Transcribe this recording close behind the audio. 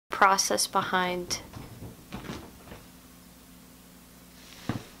process behind.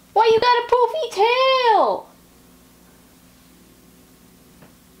 Why you got a poofy tail?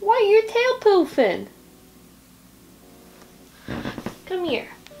 Why your tail poofing? Come here.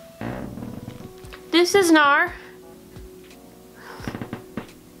 This is Nar.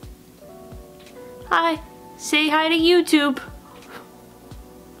 Hi. Say hi to YouTube.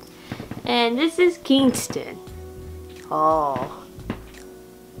 And this is Kingston. Oh.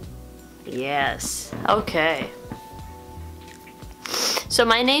 Yes. Okay. So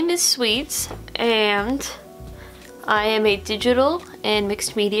my name is Sweets, and I am a digital and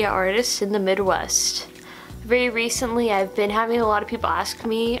mixed media artist in the Midwest. Very recently, I've been having a lot of people ask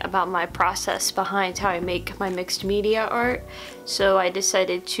me about my process behind how I make my mixed media art. So I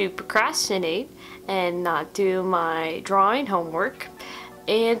decided to procrastinate and not do my drawing homework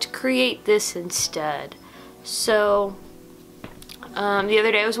and create this instead. So the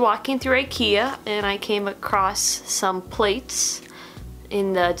other day I was walking through IKEA and I came across some plates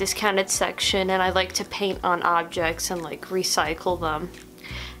in the discounted section, and I like to paint on objects and like recycle them.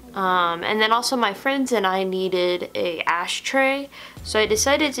 And then also my friends and I needed a ashtray, so I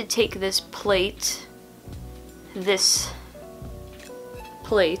decided to take this plate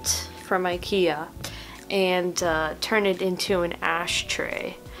from IKEA and turn it into an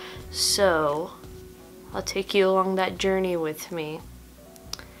ashtray. So I'll take you along that journey with me.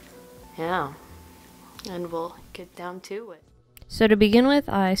 Yeah, and we'll get down to it. So to begin with,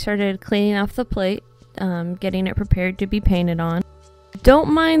 I started cleaning off the plate, getting it prepared to be painted on.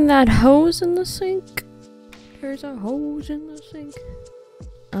 Don't mind that hose in the sink. There's a hose in the sink.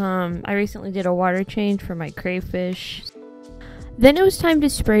 I recently did a water change for my crayfish. Then it was time to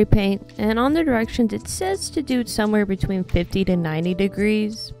spray paint, and on the directions it says to do it somewhere between 50 to 90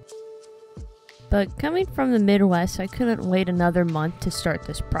 degrees. But coming from the Midwest, I couldn't wait another month to start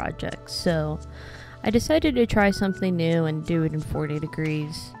this project, so I decided to try something new and do it in 40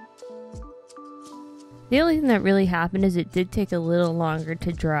 degrees. The only thing that really happened is it did take a little longer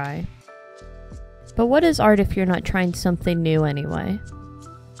to dry. But what is art if you're not trying something new anyway?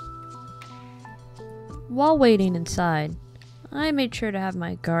 While waiting inside, I made sure to have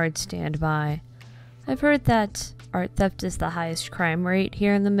my guard stand by. I've heard that art theft is the highest crime rate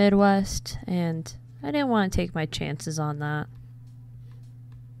here in the Midwest, and I didn't want to take my chances on that.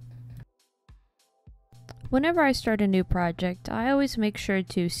 Whenever I start a new project, I always make sure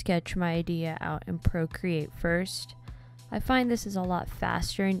to sketch my idea out in Procreate first. I find this is a lot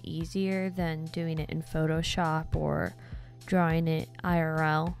faster and easier than doing it in Photoshop or drawing it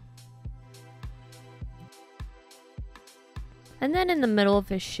IRL. And then in the middle of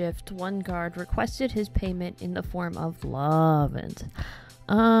his shift, one guard requested his payment in the form of love, and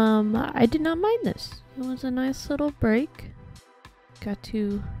I did not mind this. It was a nice little break. Got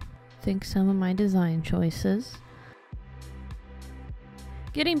to think some of my design choices.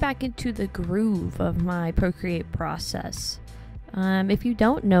 Getting back into the groove of my Procreate process. If you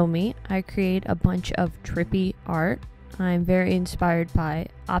don't know me, I create a bunch of trippy art. I'm very inspired by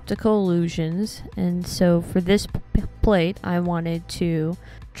optical illusions, and so for this plate I wanted to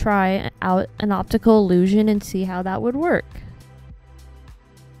try out an optical illusion and see how that would work.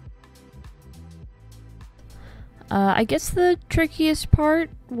 I guess the trickiest part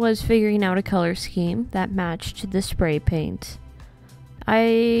was figuring out a color scheme that matched the spray paint.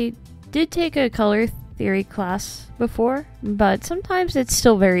 I did take a color theory class before, but sometimes it's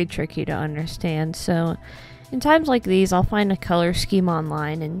still very tricky to understand, so in times like these I'll find a color scheme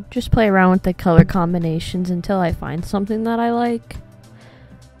online and just play around with the color combinations until I find something that I like.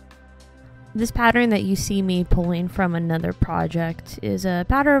 This pattern that you see me pulling from another project is a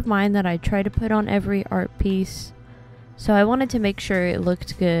pattern of mine that I try to put on every art piece. So I wanted to make sure it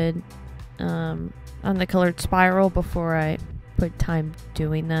looked good on the colored spiral before I put time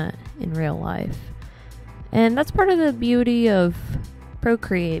doing that in real life. And that's part of the beauty of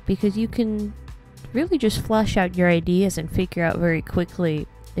Procreate, because you can really just flesh out your ideas and figure out very quickly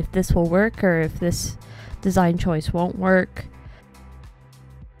if this will work or if this design choice won't work.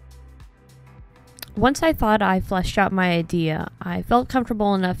 Once I thought I fleshed out my idea, I felt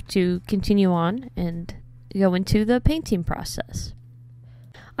comfortable enough to continue on and go into the painting process.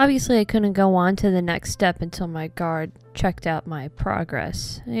 Obviously, I couldn't go on to the next step until my guard checked out my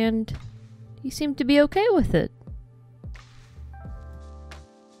progress, and he seemed to be okay with it.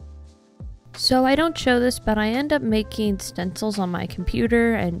 So I don't show this, but I end up making stencils on my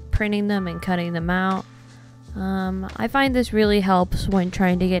computer and printing them and cutting them out. I find this really helps when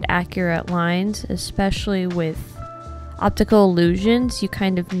trying to get accurate lines, especially with optical illusions. You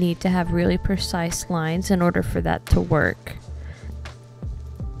kind of need to have really precise lines in order for that to work.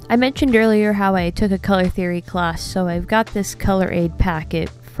 I mentioned earlier how I took a color theory class, so I've got this color aid packet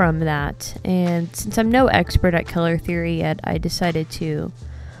from that, and since I'm no expert at color theory yet, I decided to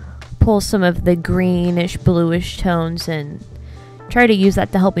pull some of the greenish bluish tones and try to use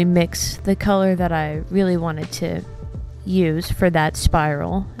that to help me mix the color that I really wanted to use for that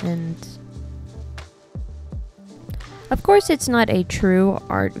spiral. And of course it's not a true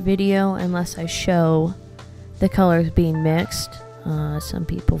art video unless I show the colors being mixed. Some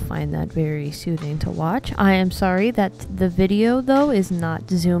people find that very soothing to watch. I am sorry that the video though is not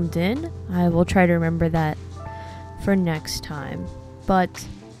zoomed in. I will try to remember that for next time, but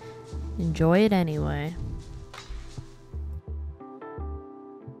enjoy it anyway.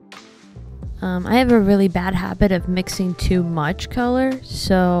 I have a really bad habit of mixing too much color,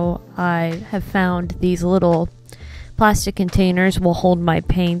 so I have found these little plastic containers will hold my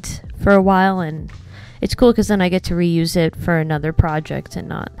paint for a while, and it's cool because then I get to reuse it for another project and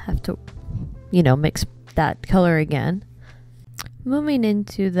not have to, you know, mix that color again. Moving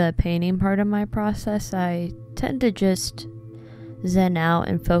into the painting part of my process, I tend to just zen out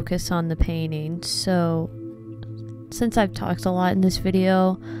and focus on the painting. So since I've talked a lot in this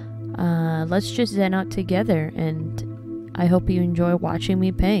video, let's just zen out together, and I hope you enjoy watching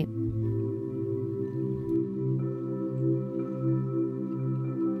me paint.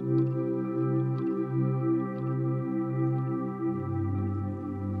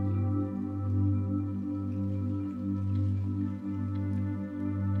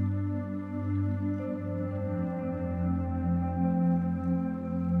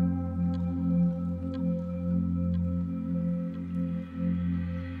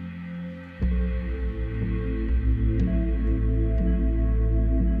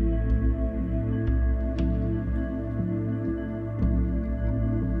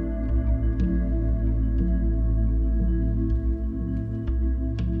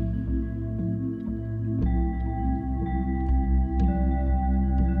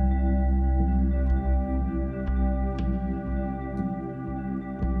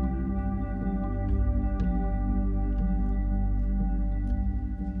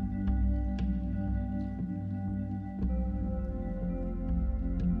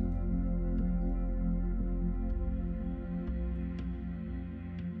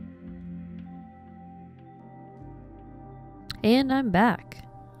 And I'm back.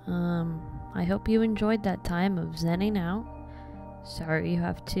 I hope you enjoyed that time of zenning out. Sorry you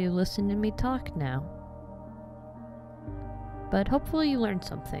have to listen to me talk now. But hopefully you learned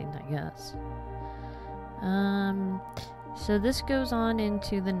something, I guess. So this goes on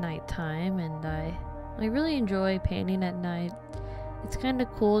into the nighttime, and I really enjoy painting at night. It's kind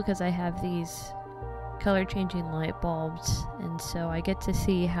of cool because I have these color changing light bulbs, and so I get to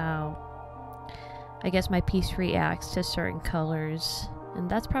see how I guess my piece reacts to certain colors, and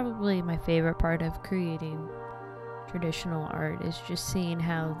that's probably my favorite part of creating traditional art, is just seeing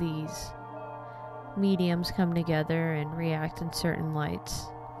how these mediums come together and react in certain lights.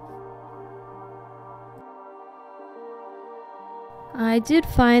 I did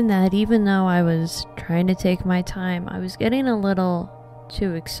find that even though I was trying to take my time, I was getting a little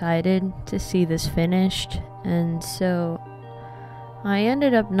too excited to see this finished, and so I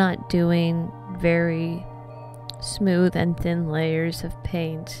ended up not doing very smooth and thin layers of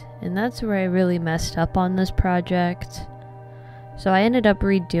paint, and that's where I really messed up on this project. So I ended up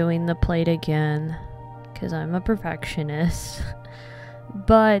redoing the plate again because I'm a perfectionist.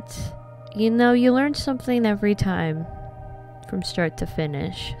 But you know, you learn something every time from start to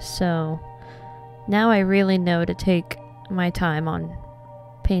finish, so now I really know to take my time on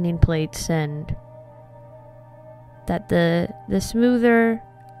painting plates, and that the smoother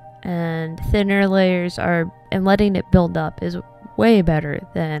and thinner layers are, and letting it build up is way better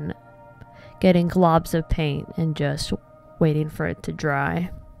than getting globs of paint and just waiting for it to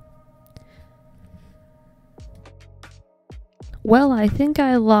dry. Well, I think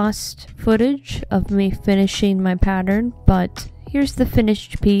I lost footage of me finishing my pattern, but here's the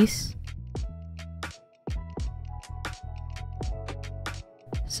finished piece.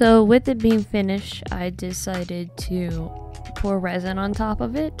 So with it being finished, I decided to pour resin on top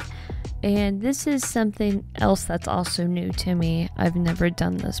of it, and this is something else that's also new to me. I've never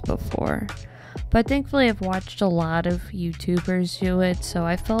done this before, but thankfully I've watched a lot of YouTubers do it, so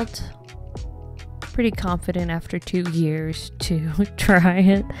I felt pretty confident after 2 years to try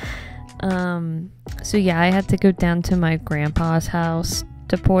it. So yeah, I had to go down to my grandpa's house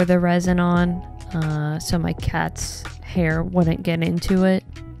to pour the resin on, so my cat's hair wouldn't get into it.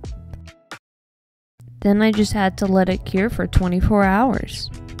 Then I just had to let it cure for 24 hours.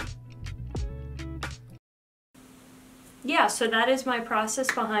 yeah, so that is my process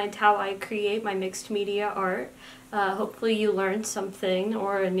behind how I create my mixed media art. Hopefully you learned something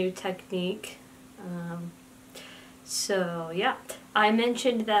or a new technique. So yeah, I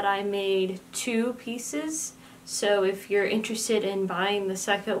mentioned that I made 2 pieces. So if you're interested in buying the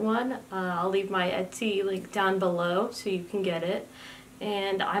second one, I'll leave my Etsy link down below so you can get it.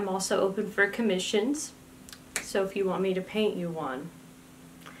 And I'm also open for commissions. So if you want me to paint you one,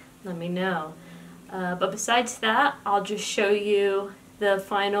 let me know. But besides that, I'll just show you the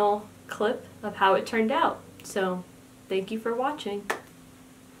final clip of how it turned out. So thank you for watching.